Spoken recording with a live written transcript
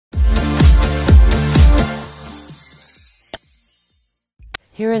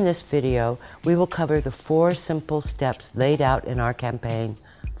Here in this video, we will cover the 4 simple steps laid out in our campaign,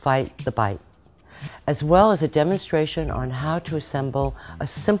 Fight the Bite, as well as a demonstration on how to assemble a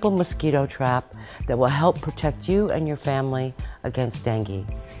simple mosquito trap that will help protect you and your family against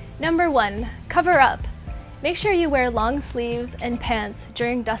dengue. Number 1, cover up. Make sure you wear long sleeves and pants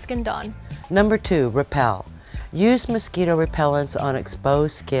during dusk and dawn. Number 2, repel. Use mosquito repellents on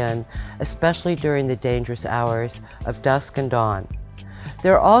exposed skin, especially during the dangerous hours of dusk and dawn.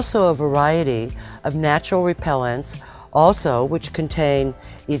 There are also a variety of natural repellents which contain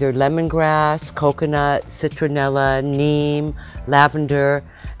either lemongrass, coconut, citronella, neem, lavender,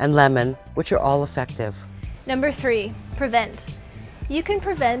 and lemon, which are all effective. Number 3, prevent. You can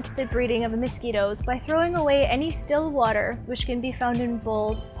prevent the breeding of mosquitoes by throwing away any still water which can be found in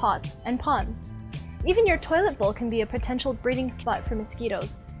bowls, pots, and ponds. Even your toilet bowl can be a potential breeding spot for mosquitoes,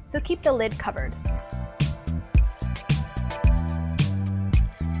 so keep the lid covered.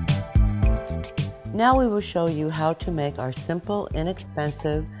 Now we will show you how to make our simple,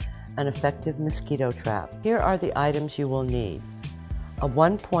 inexpensive, and effective mosquito trap. Here are the items you will need. A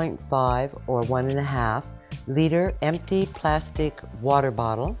 1.5 or 1.5 liter empty plastic water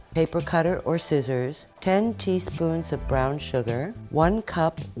bottle, paper cutter or scissors, 10 teaspoons of brown sugar, 1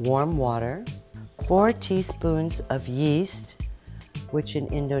 cup warm water, 4 teaspoons of yeast, which in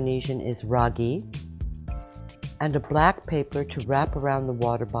Indonesian is ragi, and a black paper to wrap around the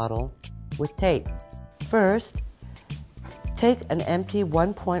water bottle with tape. First, take an empty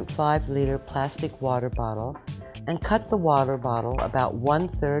 1.5 liter plastic water bottle and cut the water bottle about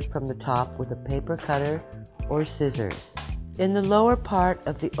 1/3 from the top with a paper cutter or scissors. In the lower part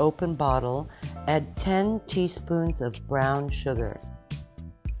of the open bottle, add 10 teaspoons of brown sugar.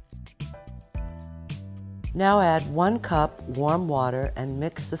 Now add 1 cup warm water and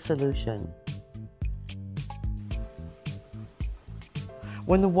mix the solution.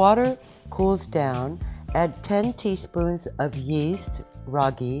 When the water cools down, add 10 teaspoons of yeast,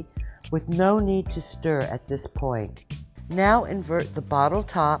 ragi, with no need to stir at this point. Now invert the bottle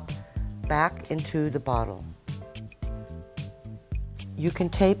top back into the bottle. You can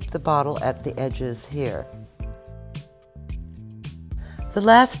tape the bottle at the edges here. The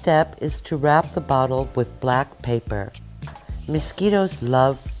last step is to wrap the bottle with black paper. Mosquitoes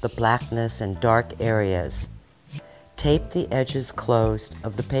love the blackness and dark areas. Tape the edges closed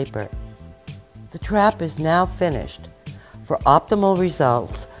of the paper. The trap is now finished. For optimal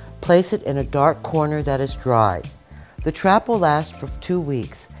results, place it in a dark corner that is dry. The trap will last for 2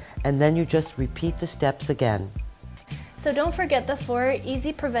 weeks, and then you just repeat the steps again. So don't forget the 4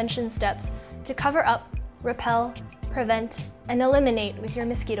 easy prevention steps to cover up, repel, prevent, and eliminate with your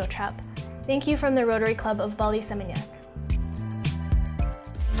mosquito trap. Thank you from the Rotary Club of Bali, Seminyak.